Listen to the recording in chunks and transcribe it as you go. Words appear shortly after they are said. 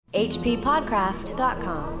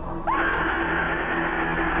hppodcraft.com.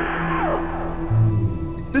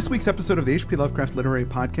 This week's episode of the H.P. Lovecraft Literary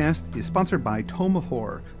Podcast is sponsored by Tome of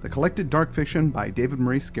Horror, the collected dark fiction by David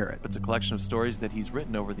Maurice Garrett. It's a collection of stories that he's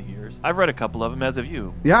written over the years. I've read a couple of them, as have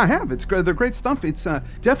you. Yeah, I have. They're great stuff. It's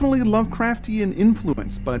definitely Lovecraftian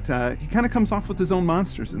influence, but he kind of comes off with his own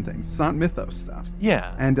monsters and things. It's not mythos stuff.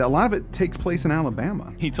 Yeah. And a lot of it takes place in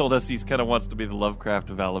Alabama. He told us he kind of wants to be the Lovecraft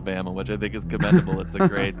of Alabama, which I think is commendable. It's a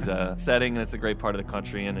great setting, and it's a great part of the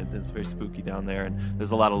country, and it's very spooky down there, and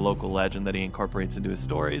there's a lot of local legend that he incorporates into his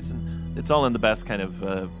stories, and it's all in the best kind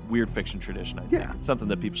of weird fiction tradition, I think. Yeah. It's something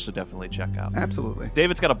that people should definitely check out. Absolutely.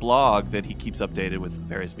 David's got a blog that he keeps updated with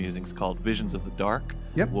various musings called Visions of the Dark.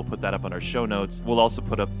 Yep. We'll put that up on our show notes. We'll also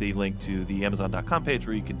put up the link to the Amazon.com page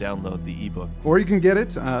where you can download the ebook. Or you can get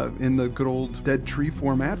it in the good old Dead Tree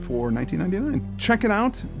format for $19.99. Check it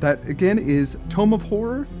out. That, again, is Tome of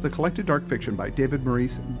Horror, the collected dark fiction by David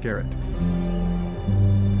Maurice Garrett.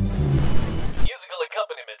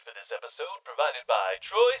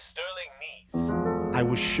 I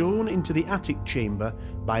was shown into the attic chamber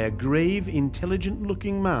by a grave,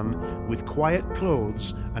 intelligent-looking man with quiet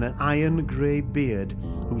clothes and an iron-grey beard,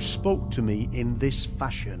 who spoke to me in this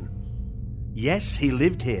fashion. Yes, he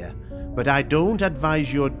lived here, but I don't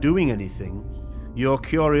advise your doing anything. Your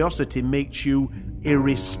curiosity makes you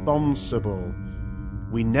irresponsible.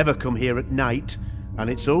 We never come here at night, and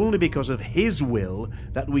it's only because of his will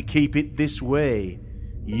that we keep it this way.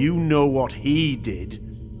 You know what he did.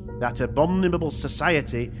 That abominable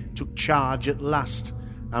society took charge at last,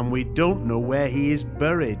 and we don't know where he is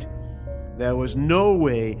buried. There was no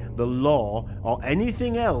way the law or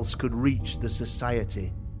anything else could reach the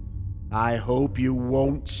society. I hope you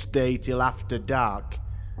won't stay till after dark,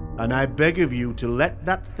 and I beg of you to let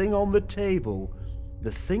that thing on the table,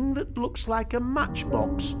 the thing that looks like a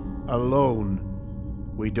matchbox, alone.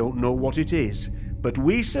 We don't know what it is, but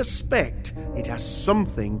we suspect it has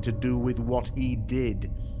something to do with what he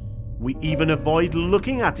did. We even avoid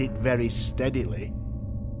looking at it very steadily.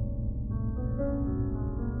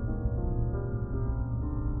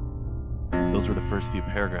 Those were the first few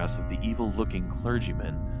paragraphs of the evil-looking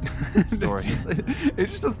clergyman story.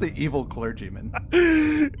 It's just the evil clergyman.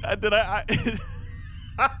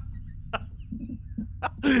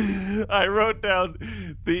 I wrote down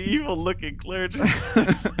the evil-looking clergyman.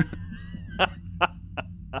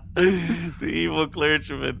 The Evil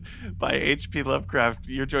Clergyman by H.P. Lovecraft.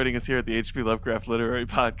 You're joining us here at the H.P. Lovecraft Literary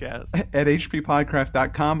Podcast. At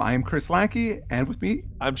hppodcraft.com, I am Chris Lackey, and with me,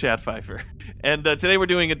 I'm Chad Pfeiffer. And today we're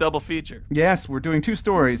doing a double feature. Yes, we're doing two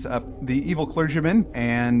stories of the Evil Clergyman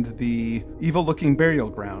and the Evil-Looking Burial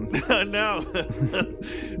Ground. No.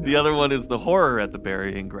 The other one is the Horror at the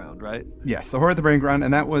Burying Ground, right? Yes, the Horror at the Burying Ground,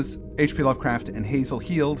 and that was H.P. Lovecraft and Hazel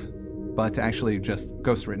Heald, but actually just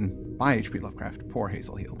ghost-written by H.P. Lovecraft for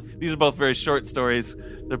Hazel Heald. These are both very short stories.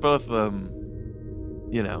 They're both,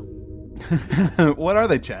 you know. What are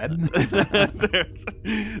they, Chad?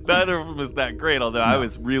 Neither of them is that great, although I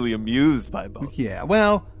was really amused by both. Yeah,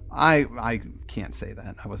 well, I can't say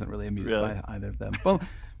that. I wasn't really amused by either of them. Well,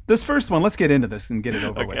 this first one, let's get into this and get it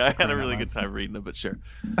over with. I had a really good time reading them, but sure.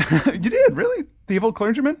 You did? Really? The Evil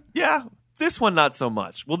Clergyman? Yeah. This one, not so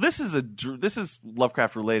much. Well, this is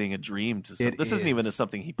Lovecraft relating a dream to something. This isn't even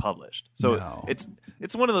something he published. So no.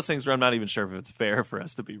 It's one of those things where I'm not even sure if it's fair for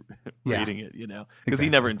us to be reading it, you know, because exactly. He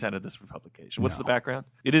never intended this for publication. What's the background?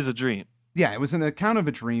 It is a dream. Yeah, it was an account of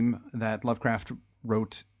a dream that Lovecraft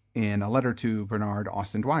wrote in a letter to Bernard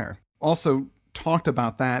Austin Dwyer. Also talked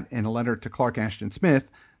about that in a letter to Clark Ashton Smith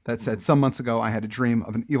that said, "Some months ago I had a dream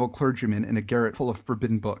of an evil clergyman in a garret full of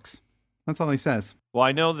forbidden books." That's all he says. Well,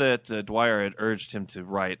 I know that Dwyer had urged him to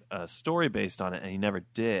write a story based on it, and he never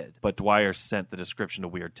did. But Dwyer sent the description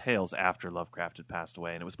of Weird Tales after Lovecraft had passed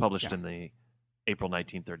away, and it was published in the April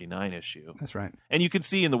 1939 issue. That's right. And you can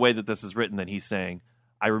see in the way that this is written that he's saying,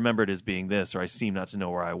 I remember it as being this, or I seem not to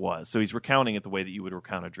know where I was. So he's recounting it the way that you would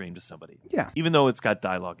recount a dream to somebody. Yeah. Even though it's got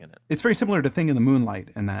dialogue in it. It's very similar to Thing in the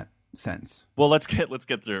Moonlight in that sense. Well, let's get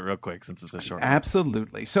through it real quick since it's a short one.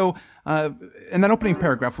 Absolutely. So in that opening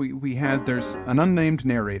paragraph, there's an unnamed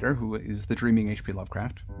narrator who is the dreaming H.P.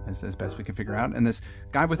 Lovecraft, as best we can figure out. And this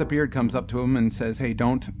guy with a beard comes up to him and says, "Hey,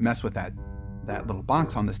 don't mess with that little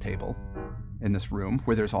box on this table in this room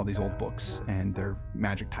where there's all these old books and they're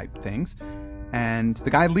magic type things." And the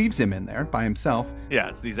guy leaves him in there by himself. Yeah,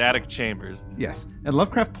 it's these attic chambers. Yes. And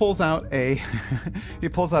Lovecraft pulls out a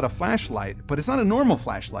flashlight, but it's not a normal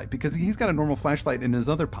flashlight because he's got a normal flashlight in his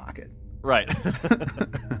other pocket. Right.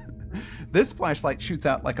 This flashlight shoots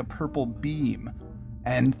out like a purple beam,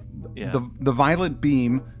 and the violet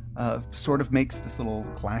beam sort of makes this little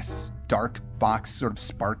glass dark box sort of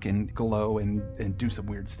spark and glow and do some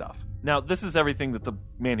weird stuff. Now, this is everything that the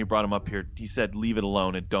man who brought him up here, he said, leave it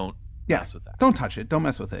alone and don't mess with that. Don't touch it. Don't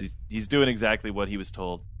mess with it. He's doing exactly what he was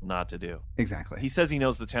told not to do. Exactly. He says he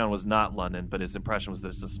knows the town was not London, but his impression was that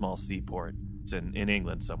it's a small seaport. It's in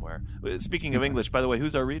England somewhere. Speaking of English, by the way,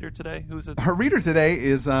 who's our reader today? Who's it? Our reader today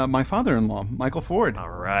is my father-in-law, Michael Ford. All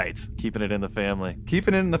right. Keeping it in the family.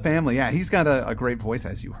 Keeping it in the family, yeah. He's got a great voice,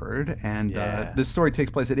 as you heard, and this story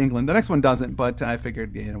takes place in England. The next one doesn't, but I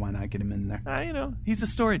figured, why not get him in there? He's a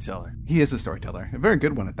storyteller. He is a storyteller. A very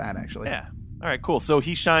good one at that, actually. Yeah. All right, cool. So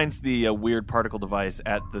he shines the weird particle device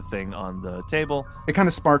at the thing on the table. It kind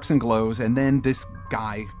of sparks and glows, and then this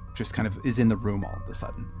guy just kind of is in the room all of a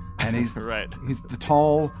sudden. And he's right. He's the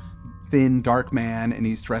tall, thin, dark man, and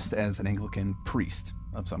he's dressed as an Anglican priest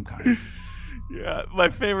of some kind. Yeah,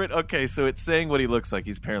 my favorite. Okay, so it's saying what he looks like.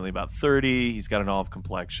 He's apparently about 30. He's got an olive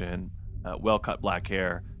complexion, well-cut black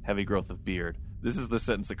hair, heavy growth of beard. This is the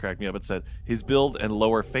sentence that cracked me up. It said, his build and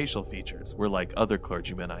lower facial features were like other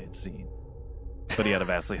clergymen I had seen. But he had a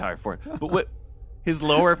vastly higher forehead. But what? His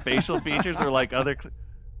lower facial features are like other...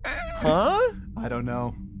 Huh? I don't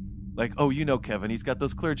know. Like, Kevin, he's got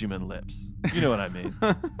those clergyman lips. You know what I mean.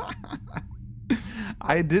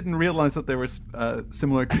 I didn't realize that there were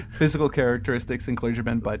similar physical characteristics in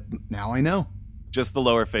clergymen, but now I know. Just the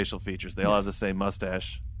lower facial features. They all have the same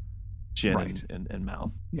mustache, chin, right. and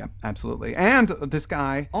mouth. Yeah, absolutely. And this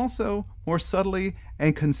guy also more subtly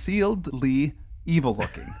and concealedly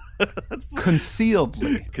evil-looking.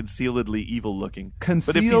 Concealedly evil looking.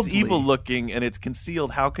 But if he's evil looking and it's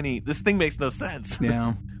concealed, how can he? This thing makes no sense.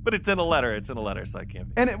 Yeah. But it's in a letter, so I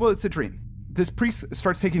can't be. And it's a dream. This priest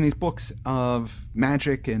starts taking these books of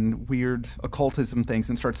magic and weird occultism things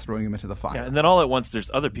and starts throwing them into the fire. Yeah, and then all at once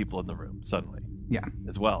there's other people in the room suddenly. Yeah.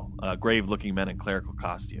 As well. Grave-looking men in clerical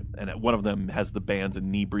costume. And one of them has the bands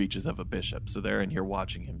and knee breeches of a bishop. So they're in here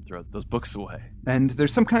watching him throw those books away. And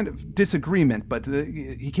there's some kind of disagreement, but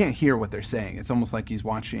he can't hear what they're saying. It's almost like he's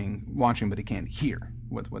watching, but he can't hear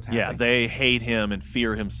what's happening. Yeah, they hate him and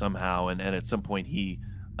fear him somehow. And at some point he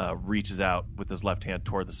reaches out with his left hand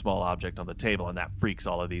toward the small object on the table. And that freaks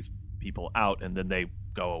all of these people out. And then they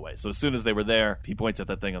go away. So as soon as they were there, he points at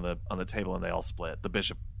that thing on the table and they all split. The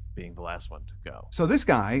bishop being the last one to go. So this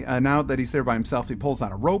guy, now that he's there by himself, he pulls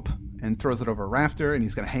out a rope and throws it over a rafter, and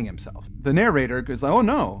he's going to hang himself. The narrator goes like, "Oh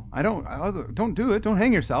no, don't do it. Don't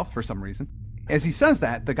hang yourself," for some reason. As he says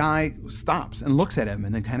that, the guy stops and looks at him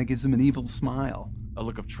and then kind of gives him an evil smile. A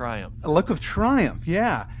look of triumph. A look of triumph,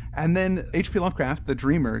 yeah. And then H.P. Lovecraft, the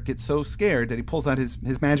dreamer, gets so scared that he pulls out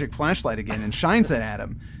his magic flashlight again and shines it at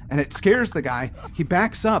him. And it scares the guy. He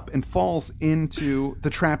backs up and falls into the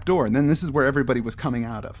trap door. And then this is where everybody was coming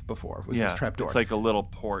out of before, was this trap door. It's like a little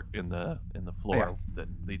port in the floor that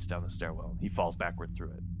leads down the stairwell. He falls backward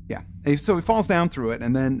through it. Yeah. So he falls down through it,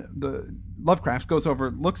 and then the Lovecraft goes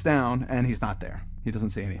over, looks down, and he's not there. He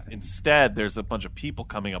doesn't see anything. Instead, there's a bunch of people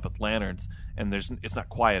coming up with lanterns, and it's not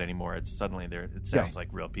quiet anymore. It's suddenly there. It sounds like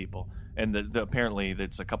real people, and apparently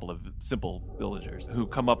it's a couple of simple villagers who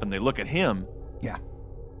come up and they look at him. Yeah.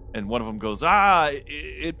 And one of them goes,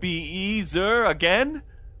 it be easier again,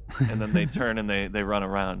 and then they turn and they run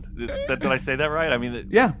around. Did I say that right? I mean,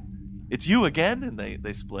 yeah. It's you again, and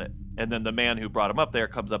they split. And then the man who brought him up there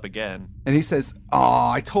comes up again, and he says, "Oh,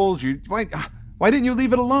 I told you. Why didn't you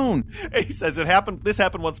leave it alone?" He says, this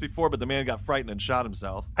happened once before, but the man got frightened and shot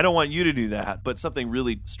himself. I don't want you to do that, but something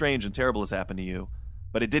really strange and terrible has happened to you,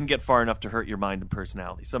 but it didn't get far enough to hurt your mind and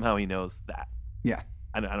personality. Somehow he knows that. Yeah.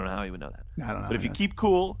 I don't know how he would know that. I don't know. But if you keep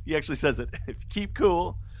cool, he actually says it, if you keep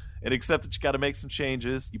cool and accept that you got to make some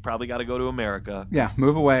changes, you probably got to go to America. Yeah,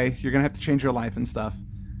 move away. You're going to have to change your life and stuff.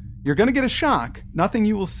 You're going to get a shock. Nothing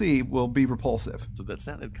you will see will be repulsive. So that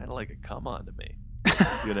sounded kind of like a come on to me,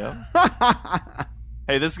 you know?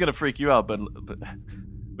 Hey, this is going to freak you out, but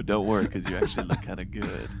don't worry, because you actually look kind of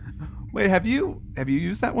good. Wait, have you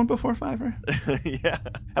used that one before, Fiverr? Yeah.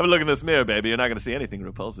 Have a look in this mirror, baby. You're not going to see anything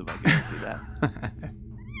repulsive. I guarantee that.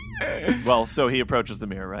 Well, so he approaches the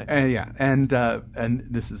mirror, right? Yeah, and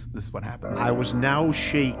this is what happens. I was now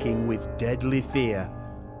shaking with deadly fear,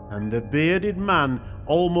 and the bearded man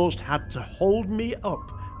almost had to hold me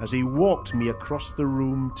up as he walked me across the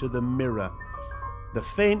room to the mirror. The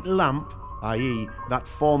faint lamp, i.e. that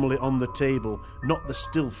formerly on the table, not the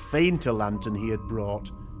still fainter lantern he had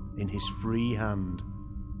brought, in his free hand.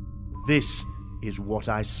 This is what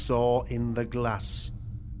I saw in the glass.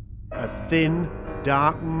 A thin,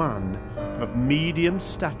 dark man of medium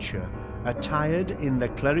stature, attired in the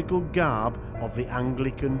clerical garb of the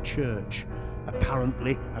Anglican Church,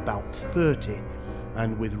 apparently about 30,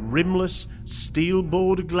 and with rimless,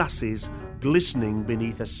 steel-bowed glasses glistening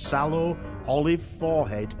beneath a sallow, olive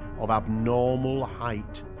forehead of abnormal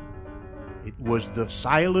height. It was the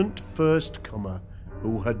silent first-comer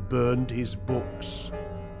who had burned his books.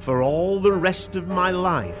 For all the rest of my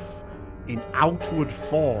life, in outward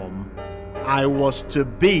form, I was to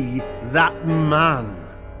be that man.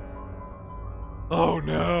 Oh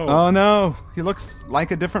no! Oh no! He looks like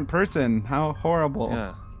a different person. How horrible!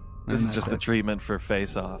 Yeah, this is just the treatment for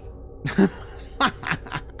Face Off.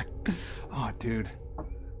 Oh, dude,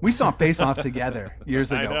 we saw Face Off together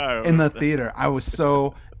years ago know. in the theater. I was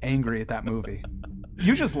so angry at that movie.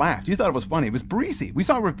 You just laughed. You thought it was funny. It was Breezy. We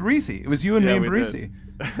saw it with Breezy. It was you and me and Breezy.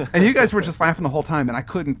 And you guys were just laughing the whole time, and I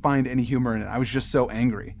couldn't find any humor in it. I was just so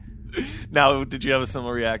angry. Now, did you have a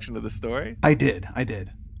similar reaction to the story? I did. No, I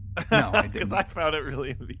didn't. Because I found it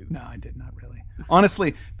really amusing. No, I did not really.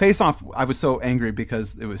 Honestly, Face Off, I was so angry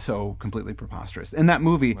because it was so completely preposterous. In that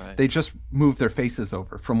movie, They just moved their faces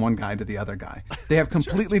over from one guy to the other guy. They have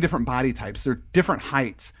completely different body types. They're different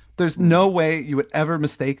heights. There's no way you would ever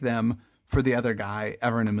mistake them for the other guy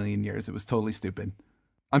ever in a million years. It was totally stupid.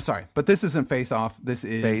 I'm sorry, but this isn't Face Off. This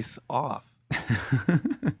is... Face Off.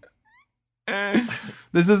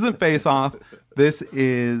 This isn't Face Off. This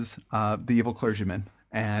is The Evil Clergyman.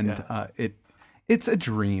 And it's a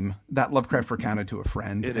dream that Lovecraft recounted to a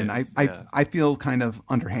friend. I feel kind of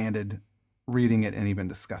underhanded reading it and even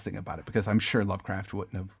discussing about it because I'm sure Lovecraft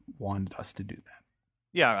wouldn't have wanted us to do that.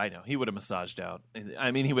 Yeah, I know. He would have massaged out.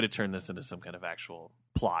 I mean, he would have turned this into some kind of actual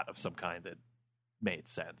plot of some kind that made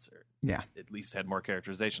sense or at least had more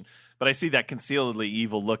characterization. But I see that concealedly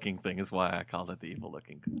evil-looking thing is why I called it the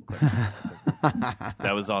evil-looking.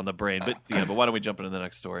 That was on the brain. But why don't we jump into the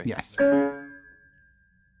next story? Yes.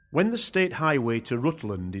 When the state highway to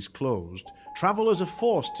Rutland is closed, travellers are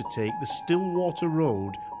forced to take the Stillwater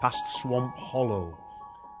Road past Swamp Hollow.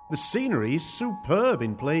 The scenery is superb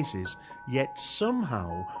in places, yet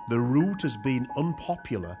somehow the route has been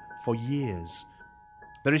unpopular for years.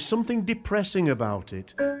 There is something depressing about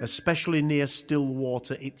it, especially near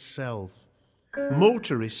Stillwater itself.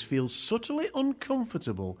 Motorists feel subtly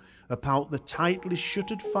uncomfortable about the tightly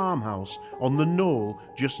shuttered farmhouse on the knoll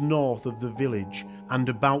just north of the village, and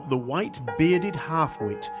about the white-bearded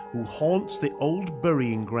half-wit who haunts the old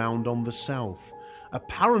burying ground on the south,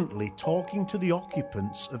 apparently talking to the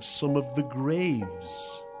occupants of some of the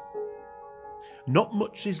graves. Not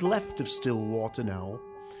much is left of Stillwater now.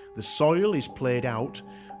 The soil is played out,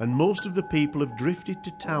 and most of the people have drifted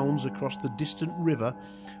to towns across the distant river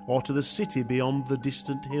or to the city beyond the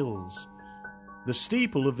distant hills. The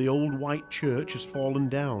steeple of the old white church has fallen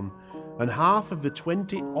down, and half of the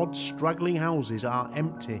 20-odd straggling houses are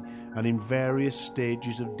empty and in various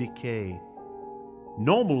stages of decay.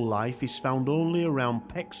 Normal life is found only around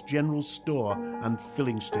Peck's General Store and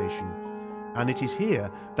filling station, and it is here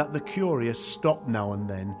that the curious stop now and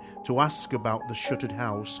then to ask about the shuttered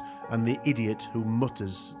house and the idiot who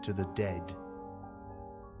mutters to the dead.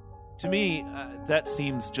 To me, that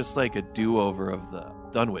seems just like a do-over of the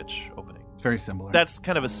Dunwich opening. It's very similar. That's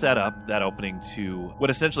kind of a setup, that opening, to what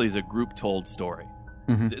essentially is a group-told story.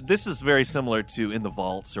 Mm-hmm. This is very similar to In the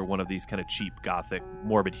Vaults, or one of these kind of cheap, gothic,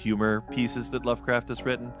 morbid humor pieces that Lovecraft has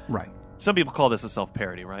written. Right. Some people call this a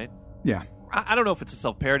self-parody, right? Yeah. I don't know if it's a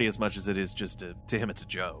self-parody as much as it is just to him it's a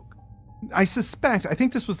joke. I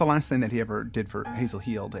think this was the last thing that he ever did for Hazel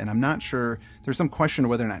Heald, and I'm not sure. There's some question of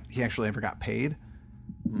whether or not he actually ever got paid.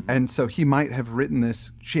 Mm-hmm. And so he might have written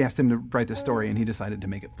this. She asked him to write this story, and he decided to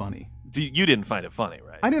make it funny. You didn't find it funny,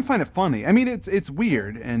 right? I didn't find it funny. I mean, it's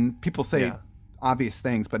weird, and people say obvious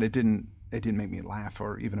things, but it didn't make me laugh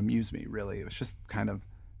or even amuse me, really. It was just kind of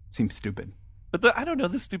seemed stupid. But I don't know,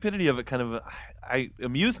 the stupidity of it kind of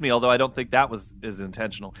amused me, although I don't think that was as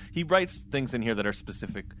intentional. He writes things in here that are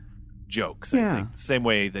specific jokes, I think. The same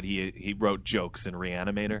way that he wrote jokes in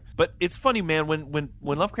Reanimator. But it's funny, man, when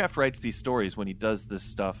Lovecraft writes these stories, when he does this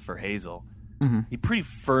stuff for Hazel, he pretty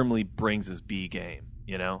firmly brings his B game.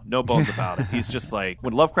 You know, no bones about it. He's just like,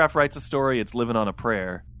 when Lovecraft writes a story, it's living on a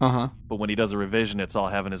prayer. Uh-huh. But when he does a revision, it's all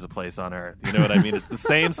heaven is a place on earth. You know what I mean? It's the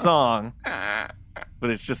same song, but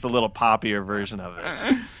it's just a little poppier version of it.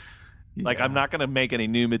 Yeah. Like, I'm not going to make any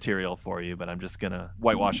new material for you, but I'm just going to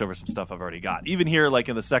whitewash over some stuff I've already got. Even here, like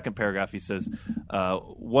in the second paragraph, he says,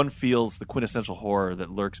 one feels the quintessential horror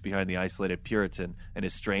that lurks behind the isolated Puritan and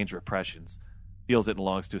his strange repressions. Feels it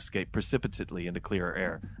longs to escape precipitately into clearer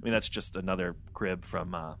air. I mean, that's just another crib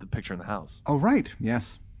from the picture in the house. Oh, right.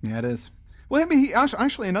 Yes. Yeah, it is. Well, I mean, he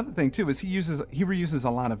actually another thing too is he reuses a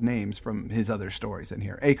lot of names from his other stories in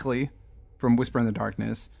here. Akeley from Whisper in the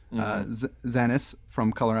Darkness, Xenis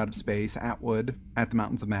from Color Out of Space, Atwood, At the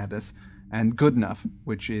Mountains of Madness, and Goodenough,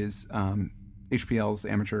 which is HPL's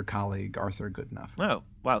amateur colleague Arthur Goodenough. Oh,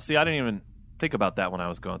 wow. See, I didn't even think about that when I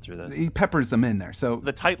was going through this. He peppers them in there. So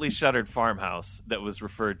the tightly shuttered farmhouse that was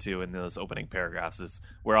referred to in those opening paragraphs is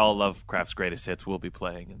where all Lovecraft's greatest hits will be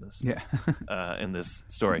playing in this. In this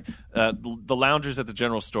story. The loungers at the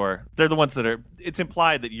general store, they're the ones that are. It's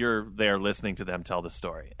implied that you're there listening to them tell the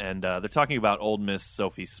story, and they're talking about old Miss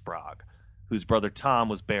Sophie Sprague, whose brother Tom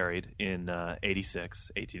was buried in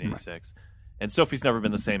 1886. Right. And Sophie's never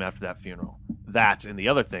been the same after that funeral. That and the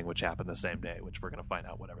other thing which happened the same day, which we're going to find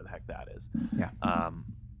out whatever the heck that is. Yeah.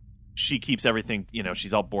 She keeps everything,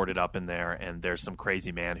 she's all boarded up in there, and there's some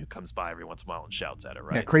crazy man who comes by every once in a while and shouts at her,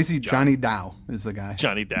 right? Yeah, crazy Johnny Dow is the guy.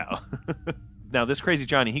 Johnny Dow. Now, this crazy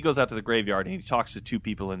Johnny, he goes out to the graveyard, and he talks to two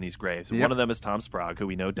people in these graves. Yep. One of them is Tom Sprague, who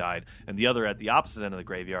we know died, and the other at the opposite end of the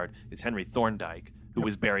graveyard is Henry Thorndyke, who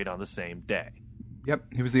was buried on the same day.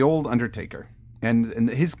 Yep, he was the old undertaker. And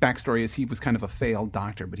his backstory is he was kind of a failed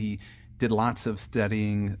doctor, but he did lots of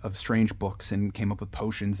studying of strange books and came up with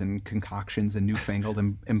potions and concoctions and newfangled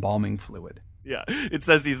embalming fluid. Yeah, it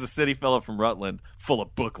says he's a city fellow from Rutland, full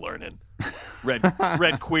of book learning.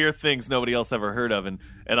 Read queer things nobody else ever heard of, and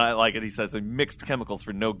I like it. He says mixed chemicals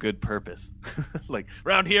for no good purpose. Like,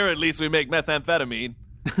 round here at least we make methamphetamine.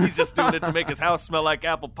 He's just doing it to make his house smell like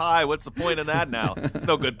apple pie. What's the point in that now? There's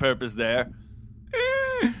no good purpose there.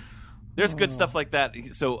 There's good stuff like that.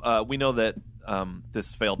 So we know that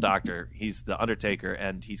this failed doctor, he's the undertaker,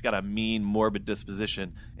 and he's got a mean, morbid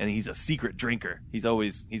disposition, and he's a secret drinker. He's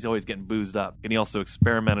always getting boozed up. And he also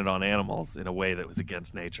experimented on animals in a way that was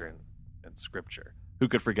against nature and scripture. Who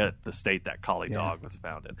could forget the state that collie dog was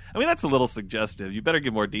found in? I mean, that's a little suggestive. You better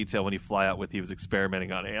give more detail when you fly out with he was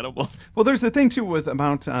experimenting on animals. Well, there's the thing, too,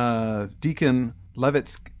 about Deacon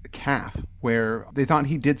Levitt's calf, where they thought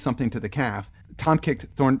he did something to the calf. Tom kicked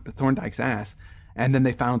Thorndyke's ass, and then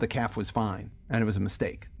they found the calf was fine, and it was a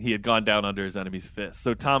mistake. He had gone down under his enemy's fist.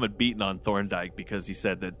 So Tom had beaten on Thorndyke because he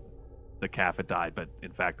said that the calf had died, but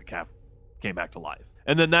in fact the calf came back to life.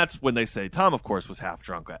 And then that's when they say Tom, of course, was half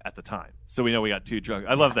drunk at the time. So we know we got two drunk.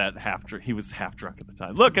 I love that half drunk. He was half drunk at the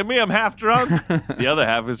time. Look at me, I'm half drunk. The other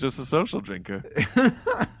half is just a social drinker.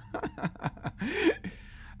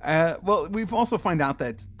 Well, we've also found out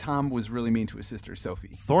that Tom was really mean to his sister, Sophie.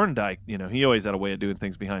 Thorndyke, he always had a way of doing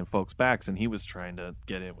things behind folks' backs, and he was trying to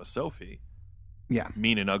get in with Sophie. Yeah.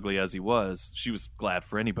 Mean and ugly as he was, she was glad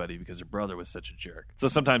for anybody because her brother was such a jerk. So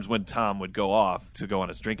sometimes when Tom would go off to go on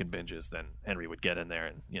his drinking binges, then Henry would get in there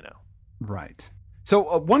and, Right.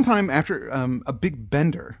 So one time after a big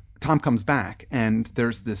bender, Tom comes back, and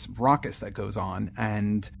there's this ruckus that goes on,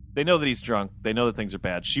 and they know that he's drunk. They know that things are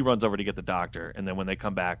bad. She runs over to get the doctor, and then when they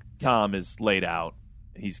come back, Tom is laid out.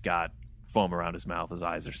 He's got foam around his mouth. His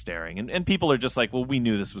eyes are staring. And people are just like, well, we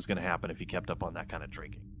knew this was going to happen if he kept up on that kind of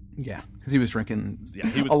drinking. Yeah, because he was drinking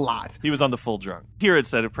he was, a lot. He was on the full drunk. Here it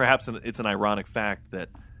said, perhaps it's an ironic fact that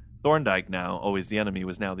Thorndyke, now always the enemy,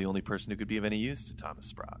 was now the only person who could be of any use to Thomas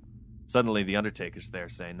Sprague. Suddenly, the Undertaker's there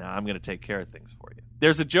saying, "Nah, I'm going to take care of things for you."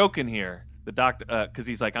 There's a joke in here. The doctor, because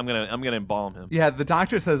he's like, I'm gonna embalm him. Yeah, the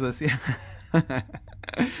doctor says this. Yeah,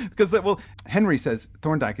 because Henry says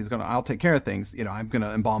Thorndyke is I'll take care of things. I'm gonna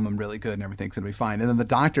embalm him really good, and everything's gonna be fine. And then the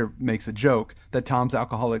doctor makes a joke that Tom's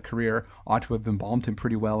alcoholic career ought to have embalmed him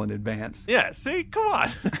pretty well in advance. Yeah, see, come on,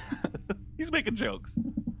 he's making jokes.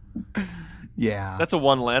 Yeah, that's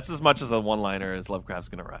as much as a one-liner as Lovecraft's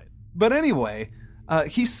gonna write. But anyway,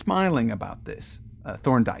 he's smiling about this.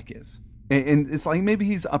 Thorndyke is. And it's like maybe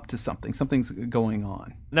he's up to something. Something's going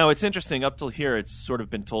on. Now, it's interesting. Up till here, it's sort of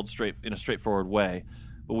been told in a straightforward way.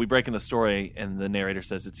 But we break in the story, and the narrator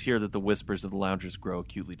says it's here that the whispers of the loungers grow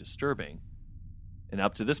acutely disturbing. And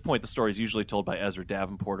up to this point, the story is usually told by Ezra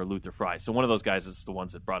Davenport or Luther Fry. So one of those guys is the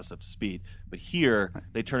ones that brought us up to speed. But here,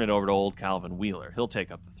 they turn it over to old Calvin Wheeler. He'll take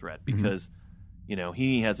up the thread because,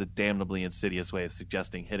 he has a damnably insidious way of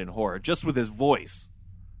suggesting hidden horror just with his voice.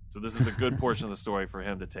 So this is a good portion of the story for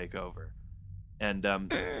him to take over. And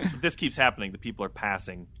this keeps happening. The people are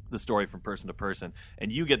passing the story from person to person.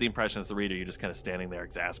 And you get the impression as the reader, you're just kind of standing there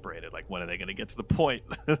exasperated. Like, when are they going to get to the point?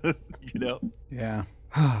 Yeah.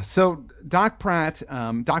 So Doc Pratt,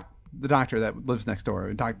 the doctor that lives next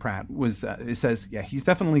door, Doc Pratt, says, yeah, he's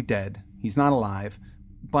definitely dead. He's not alive.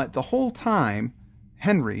 But the whole time,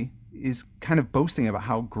 Henry is kind of boasting about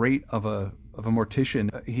how great of a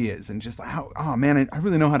mortician he is, and just how, oh man, I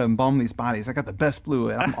really know how to embalm these bodies. I got the best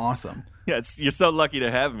fluid. I'm awesome. Yeah, you're so lucky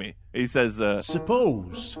to have me. He says,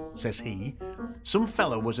 Suppose, says he, some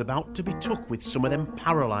fellow was about to be took with some of them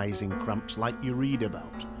paralysing cramps like you read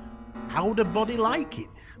about. How'd a body like it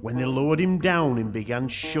when they lowered him down and began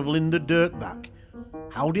shoveling the dirt back?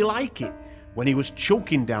 How'd he like it when he was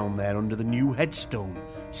choking down there under the new headstone,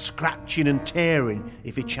 scratching and tearing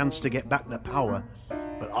if he chanced to get back the power,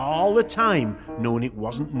 but all the time knowing it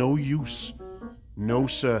wasn't no use. No,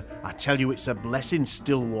 sir, I tell you it's a blessing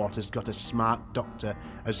Stillwater's got a smart doctor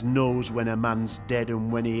as knows when a man's dead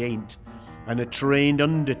and when he ain't, and a trained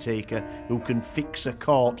undertaker who can fix a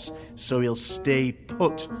corpse so he'll stay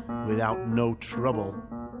put without no trouble.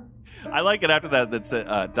 I like it after that's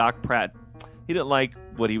Doc Pratt. He didn't like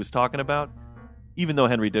what he was talking about, even though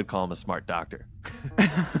Henry did call him a smart doctor.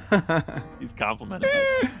 He's complimented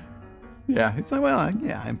him. Yeah, it's like, well,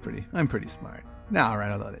 yeah, I'm pretty smart. No, all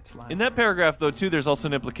right, I'll let it slide. In that paragraph, though, too, there's also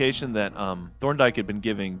an implication that Thorndike had been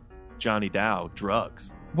giving Johnny Dow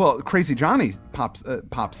drugs. Well, Crazy Johnny pops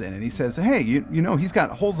in and he says, hey, you know, he's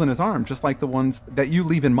got holes in his arm just like the ones that you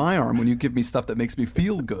leave in my arm when you give me stuff that makes me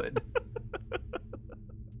feel good.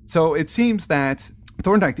 So it seems that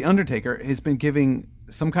Thorndike, the Undertaker, has been giving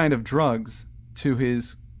some kind of drugs to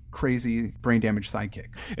his crazy brain-damaged sidekick.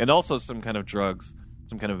 And also some kind of drugs,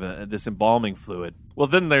 some kind of this embalming fluid. Well,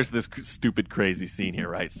 then there's this stupid, crazy scene here,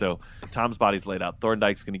 right? So Tom's body's laid out.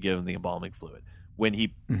 Thorndike's going to give him the embalming fluid. When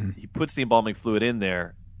he puts the embalming fluid in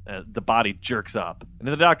there, the body jerks up. And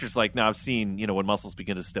then the doctor's like, now I've seen, when muscles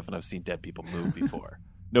begin to stiffen, I've seen dead people move before.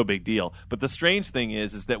 No big deal. But the strange thing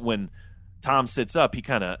is that when Tom sits up, he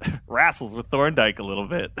kind of wrestles with Thorndike a little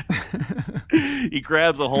bit. He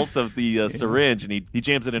grabs a hold of the syringe and he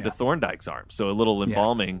jams it into Thorndike's arm. So a little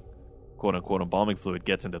embalming, quote-unquote embalming fluid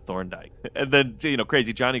gets into Thorndike. And then,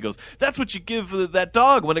 Crazy Johnny goes, that's what you give that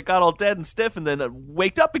dog when it got all dead and stiff and then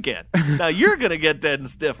waked up again. Now you're going to get dead and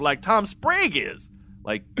stiff like Tom Sprague is.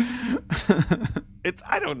 Like,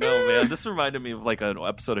 I don't know, man. This reminded me of like an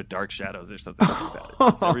episode of Dark Shadows or something like that.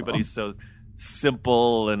 Just everybody's so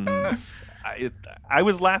simple and... I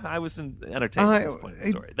was laughing. I was entertained at this point in the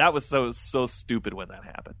story. That was so stupid when that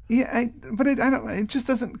happened. Yeah, but it just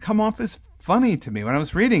doesn't come off as funny to me. When I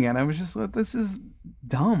was reading it, I was just like, this is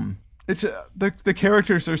dumb. It's the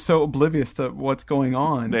characters are so oblivious to what's going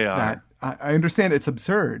on. They are. That I understand it's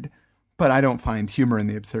absurd, but I don't find humor in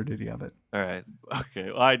the absurdity of it. All right. Okay.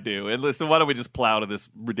 Well, I do. And listen, why don't we just plow to this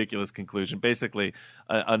ridiculous conclusion? Basically,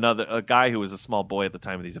 a guy who was a small boy at the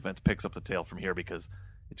time of these events picks up the tale from here because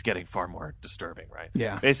it's getting far more disturbing, right?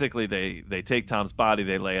 Yeah. Basically, they take Tom's body,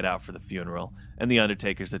 they lay it out for the funeral, and the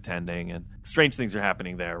Undertaker's attending, and strange things are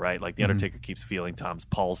happening there, right? Like the Undertaker keeps feeling Tom's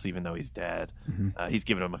pulse even though he's dead. He's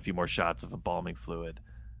giving him a few more shots of embalming fluid.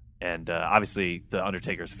 And obviously, the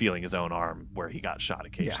Undertaker's feeling his own arm where he got shot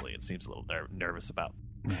occasionally. It seems a little nervous about.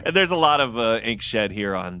 And there's a lot of ink shed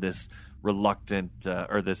here on this reluctant,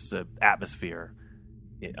 or this atmosphere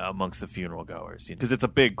amongst the funeral goers, because it's a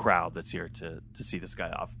big crowd that's here to see this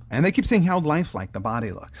guy off. And they keep saying how lifelike the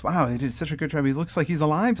body looks. Wow, they did such a good job. He looks like he's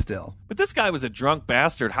alive still. But this guy was a drunk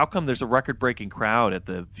bastard. How come there's a record-breaking crowd at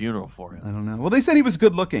the funeral for him? I don't know. Well, they said he was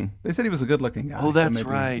good looking. They said he was a good looking guy. Oh, that's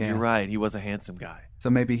right. Yeah. You're right. He was a handsome guy.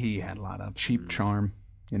 So maybe he had a lot of cheap charm.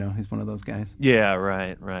 He's one of those guys. Yeah,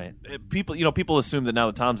 right. People assume that now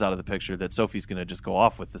that Tom's out of the picture that Sophie's going to just go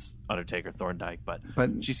off with this Undertaker Thorndike, but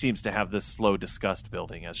she seems to have this slow disgust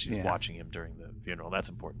building as she's watching him during the funeral. That's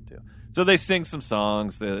important too. So they sing some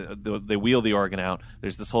songs. They wheel the organ out.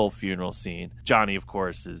 There's this whole funeral scene. Johnny, of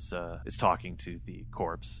course, is talking to the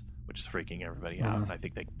corpse, which is freaking everybody out. And I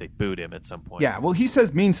think they booed him at some point. Yeah, well, he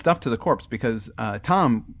says mean stuff to the corpse because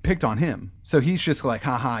Tom picked on him. So he's just like,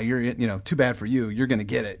 haha, you're, too bad for you. You're going to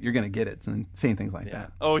get it. You're going to get it. And saying things like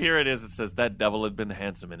that. Oh, here it is. It says that devil had been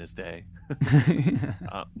handsome in his day.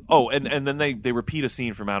 And then they repeat a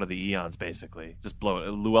scene from Out of the Eons, basically. Just blow it.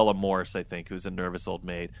 Luella Morse, I think, who's a nervous old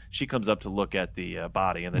maid. She comes up to look at the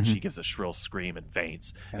body, and then she gives a shrill scream and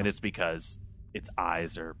faints. Yeah. And it's because its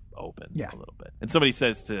eyes are open a little bit. And somebody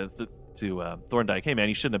says to Thorndike, hey, man,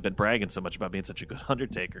 you shouldn't have been bragging so much about being such a good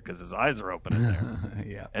Undertaker because his eyes are open in there.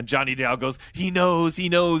 Yeah. And Johnny Dow goes, he knows,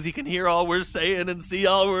 he can hear all we're saying and see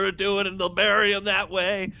all we're doing, and they'll bury him that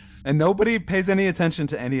way. And nobody pays any attention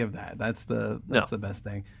to any of that. That's the best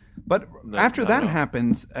thing. But after that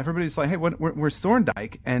happens, everybody's like, hey, where's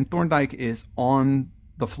Thorndike? And Thorndike is on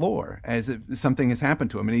the floor as if something has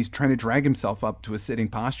happened to him, and he's trying to drag himself up to a sitting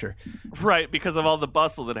posture. Right, because of all the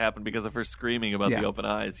bustle that happened because of her screaming about the open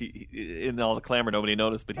eyes. He, in all the clamor, nobody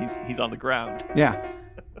noticed, but he's on the ground. Yeah.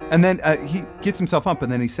 And then he gets himself up,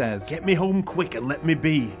 and then he says, get me home quick and let me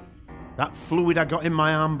be. That fluid I got in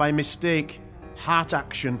my arm by mistake. Heart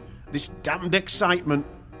action. This damned excitement.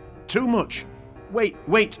 Too much.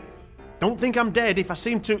 Wait. Don't think I'm dead if I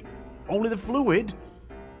seem to... Only the fluid.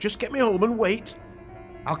 Just get me home and wait.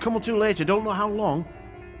 I'll come to later, don't know how long.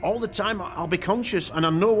 All the time I'll be conscious and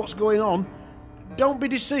I know what's going on. Don't be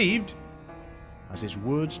deceived. As his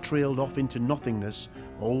words trailed off into nothingness,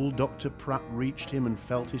 old Dr. Pratt reached him and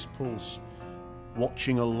felt his pulse,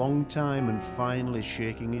 watching a long time and finally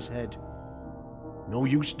shaking his head. No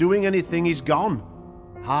use doing anything, he's gone.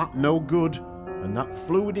 Heart no good, and that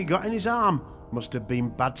fluid he got in his arm must have been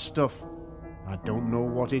bad stuff. I don't know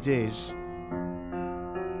what it is.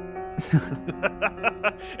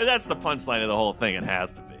 And that's the punchline of the whole thing. It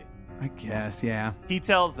has to be. I guess, yeah. He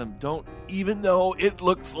tells them, don't, even though it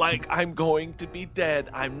looks like I'm going to be dead,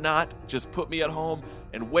 I'm not. Just put me at home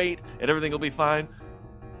and wait, and everything will be fine.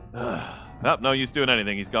 Nope, no use doing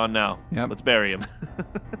anything. He's gone now. Yep. Let's bury him.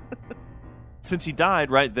 Since he died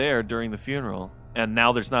right there during the funeral, and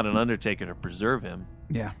now there's not an undertaker to preserve him.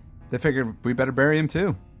 Yeah. They figured we better bury him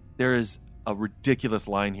too. There is a ridiculous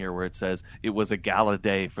line here where it says, it was a gala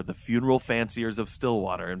day for the funeral fanciers of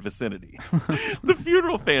Stillwater and vicinity. The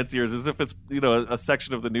funeral fanciers, as if it's, a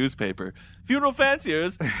section of the newspaper. Funeral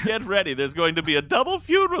fanciers, get ready. There's going to be a double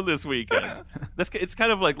funeral this weekend. It's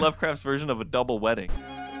kind of like Lovecraft's version of a double wedding.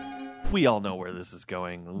 We all know where this is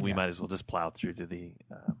going. We might as well just plow through to the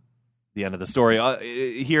end of the story.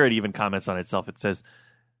 Here it even comments on itself. It says,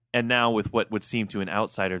 and now with what would seem to an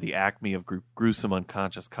outsider the acme of gruesome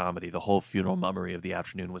unconscious comedy, the whole funeral mummery of the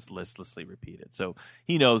afternoon was listlessly repeated. So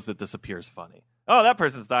he knows that this appears funny. Oh, that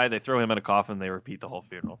person's died. They throw him in a coffin. They repeat the whole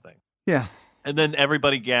funeral thing. Yeah. And then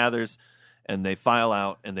everybody gathers and they file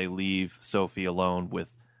out and they leave Sophie alone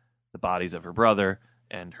with the bodies of her brother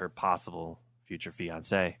and her possible future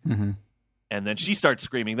fiancé. Mm-hmm. And then she starts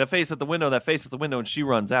screaming, that face at the window, and she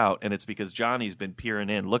runs out, and it's because Johnny's been peering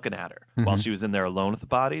in, looking at her, while she was in there alone with the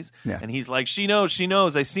bodies. Yeah. And he's like, she knows,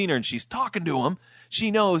 I seen her, and she's talking to him.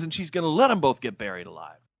 She knows, and she's going to let them both get buried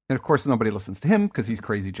alive. And of course, nobody listens to him because he's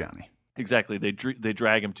crazy Johnny. Exactly. They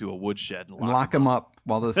drag him to a woodshed and lock him up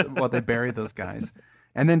while they bury those guys.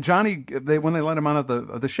 And then Johnny, when they let him out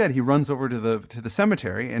of the shed, he runs over to the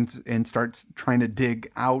cemetery and starts trying to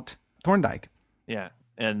dig out Thorndyke. Yeah.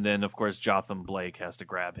 And then, of course, Jotham Blake has to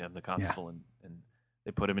grab him, the constable, and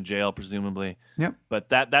they put him in jail, presumably. Yep. But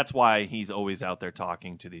that's why he's always out there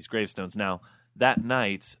talking to these gravestones. Now, that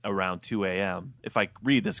night, around 2 a.m., if I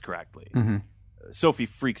read this correctly, Sophie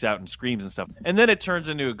freaks out and screams and stuff. And then it turns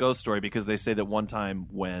into a ghost story because they say that one time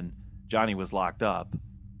when Johnny was locked up,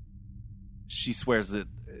 she swears that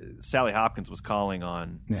Sally Hopkins was calling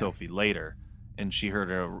on Sophie later, and she heard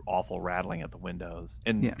an awful rattling at the windows.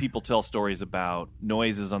 And people tell stories about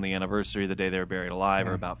noises on the anniversary, the day they were buried alive,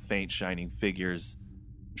 or about faint shining figures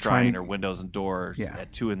trying her windows and doors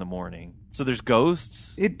at 2 a.m. So there's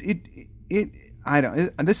ghosts. This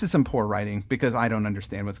is some poor writing because I don't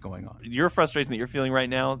understand what's going on. Your frustration that you're feeling right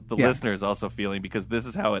now, the listener is also feeling, because this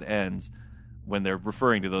is how it ends when they're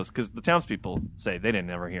referring to those. Because the townspeople say they didn't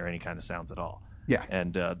ever hear any kind of sounds at all. Yeah.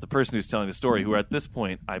 And the person who's telling the story, who at this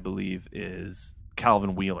point I believe is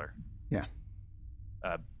Calvin Wheeler. Yeah.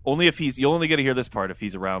 You'll only get to hear this part if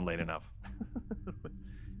he's around late enough.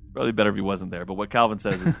 Probably better if he wasn't there. But what Calvin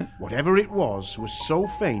says is, whatever it was so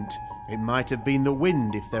faint it might have been the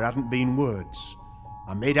wind if there hadn't been words.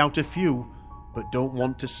 I made out a few, but don't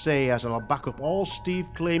want to say, as I'll back up all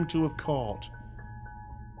Steve claimed to have caught.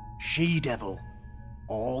 She-devil,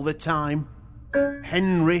 all the time.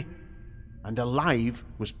 Henry, and alive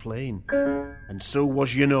was plain. And so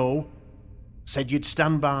was, Said you'd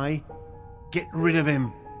stand by, get rid of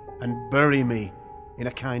him, and bury me, in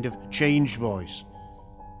a kind of changed voice.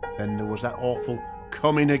 Then there was that awful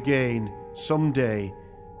coming again, someday,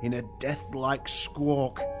 in a death-like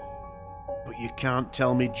squawk. But you can't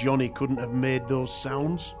tell me Johnny couldn't have made those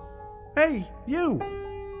sounds. Hey, you!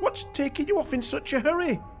 What's taking you off in such a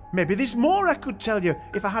hurry? Maybe there's more I could tell you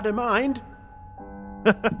if I had a mind.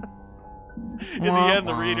 In the end,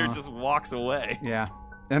 the reader just walks away. Yeah.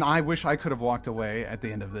 And I wish I could have walked away at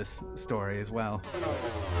the end of this story as well.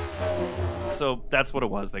 So that's what it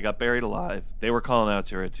was. They got buried alive. They were calling out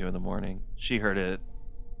to her at 2 a.m. She heard it.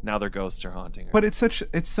 Now their ghosts are haunting her. But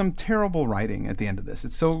it's some terrible writing at the end of this.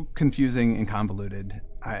 It's so confusing and convoluted.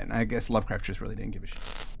 I guess Lovecraft just really didn't give a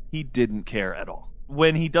shit. He didn't care at all.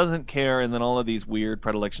 When he doesn't care, and then all of these weird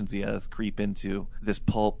predilections he has creep into this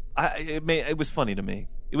pulp, it was funny to me.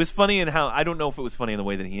 It was funny in how, I don't know if it was funny in the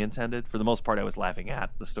way that he intended. For the most part, I was laughing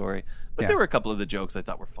at the story. But there were a couple of the jokes I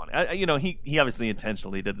thought were funny. He obviously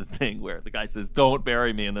intentionally did the thing where the guy says, don't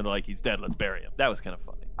bury me, and then they're like, he's dead, let's bury him. That was kind of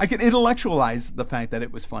funny. I can intellectualize the fact that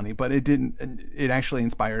it was funny, but it actually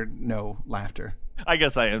inspired no laughter. I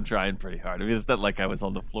guess I am trying pretty hard. I mean, it's not like I was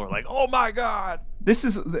on the floor like, oh my God. This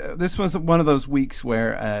was one of those weeks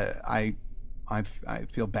where I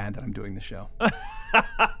feel bad that I'm doing the show.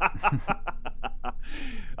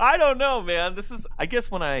 I don't know, man. I guess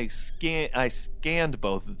when I scanned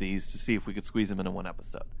both of these to see if we could squeeze them into one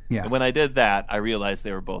episode. Yeah. And when I did that, I realized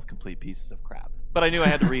they were both complete pieces of crap. But I knew I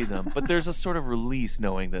had to read them. But there's a sort of release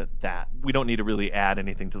knowing that we don't need to really add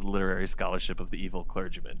anything to the literary scholarship of the evil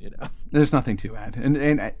clergyman, you know? There's nothing to add.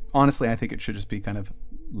 And honestly, I think it should just be kind of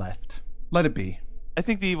left. Let it be. I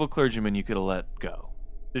think the evil clergyman you could have let go.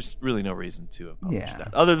 There's really no reason to have published Yeah.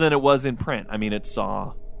 that. Other than it was in print. I mean, it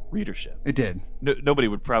saw readership. It did. Nobody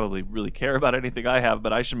would probably really care about anything I have,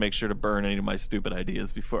 but I should make sure to burn any of my stupid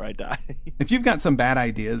ideas before I die. If you've got some bad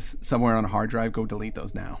ideas somewhere on a hard drive, go delete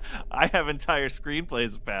those now. I have entire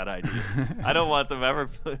screenplays of bad ideas. I don't want them ever,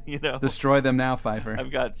 you know. Destroy them now, Pfeiffer.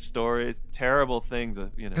 I've got stories, terrible things,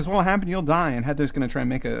 you know. Because what'll happen, you'll die, and Heather's going to try and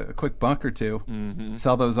make a quick buck or two. Mm-hmm.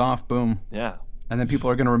 Sell those off, boom. Yeah. And then people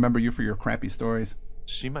are going to remember you for your crappy stories.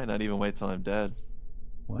 She might not even wait till I'm dead.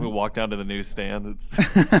 What? We'll walk down to the newsstand. It's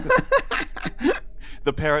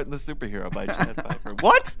The Parrot and the Superhero by Chad Pfeiffer.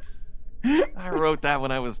 What? I wrote that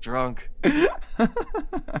when I was drunk.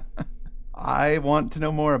 I want to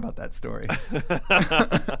know more about that story.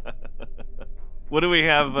 What do we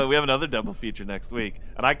have? We have another double feature next week,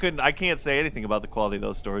 and I can't say anything about the quality of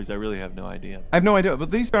those stories. I really have no idea. I have no idea,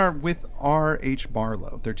 but these are with R.H.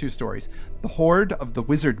 Barlow. They're two stories: The Horde of the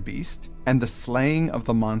Wizard Beast and The Slaying of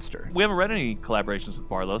the Monster. We haven't read any collaborations with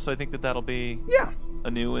Barlow, so I think that'll be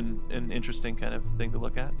a new and interesting kind of thing to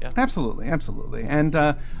look at. Yeah, absolutely. And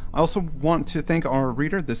I also want to thank our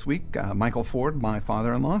reader this week, Michael Ford, my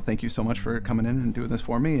father-in-law. Thank you so much for coming in and doing this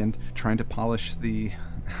for me and trying to polish the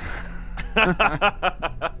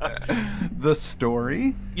the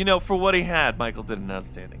story. You know, for what he had, Michael did an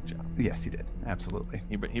outstanding job. Yes, he did. Absolutely.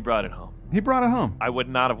 He brought it home. He brought it home. I would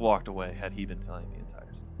not have walked away had he been telling the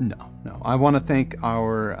entire story. No. I want to thank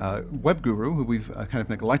our web guru, who we've kind of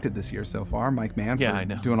neglected this year so far, Mike Mann, for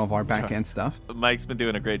doing all of our back-end stuff. Mike's been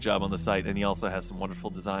doing a great job on the site, and he also has some wonderful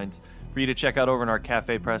designs for you to check out over in our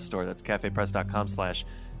Cafe Press store. That's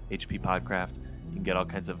cafepress.com/HPPodcraft. You can get all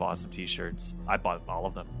kinds of awesome T-shirts. I bought all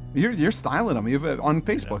of them. You're styling them. You've on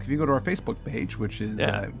Facebook. If you go to our Facebook page, which is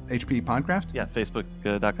HP Podcraft. Yeah,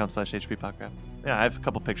 facebook.com/HPPodcraft. Yeah, I have a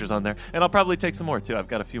couple pictures on there. And I'll probably take some more, too. I've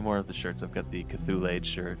got a few more of the shirts. I've got the Cthulhu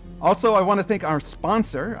shirt. Also, I want to thank our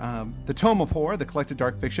sponsor, The Tome of Horror, The Collected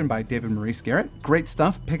Dark Fiction by David Maurice Garrett. Great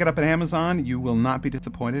stuff. Pick it up at Amazon. You will not be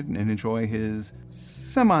disappointed and enjoy his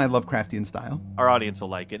semi-Lovecraftian style. Our audience will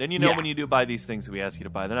like it. And you know, when you do buy these things that we ask you to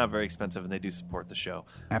buy, they're not very expensive and they do support the show.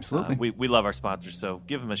 Absolutely. We love our sponsors, so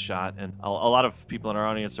give them a shot. And a lot of people in our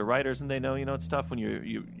audience are writers, and they know, it's tough when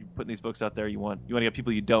you're putting these books out there. You want to get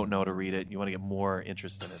people you don't know to read it. You want to get more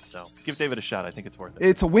interest in it. So give David a shot. I think it's worth it.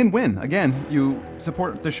 It's a win-win. Again, you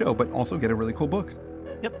support the show, but also get a really cool book.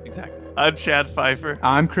 Yep, exactly. I'm Chad Pfeiffer.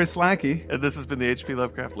 I'm Chris Lackey. And this has been the H.P.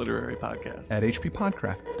 Lovecraft Literary Podcast. At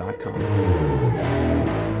hppodcraft.com.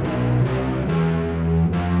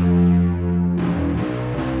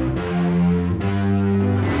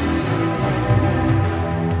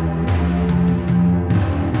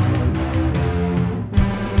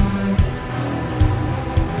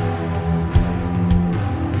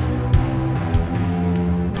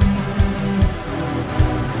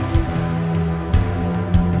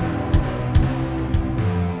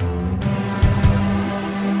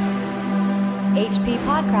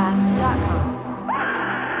 hppodcraft.com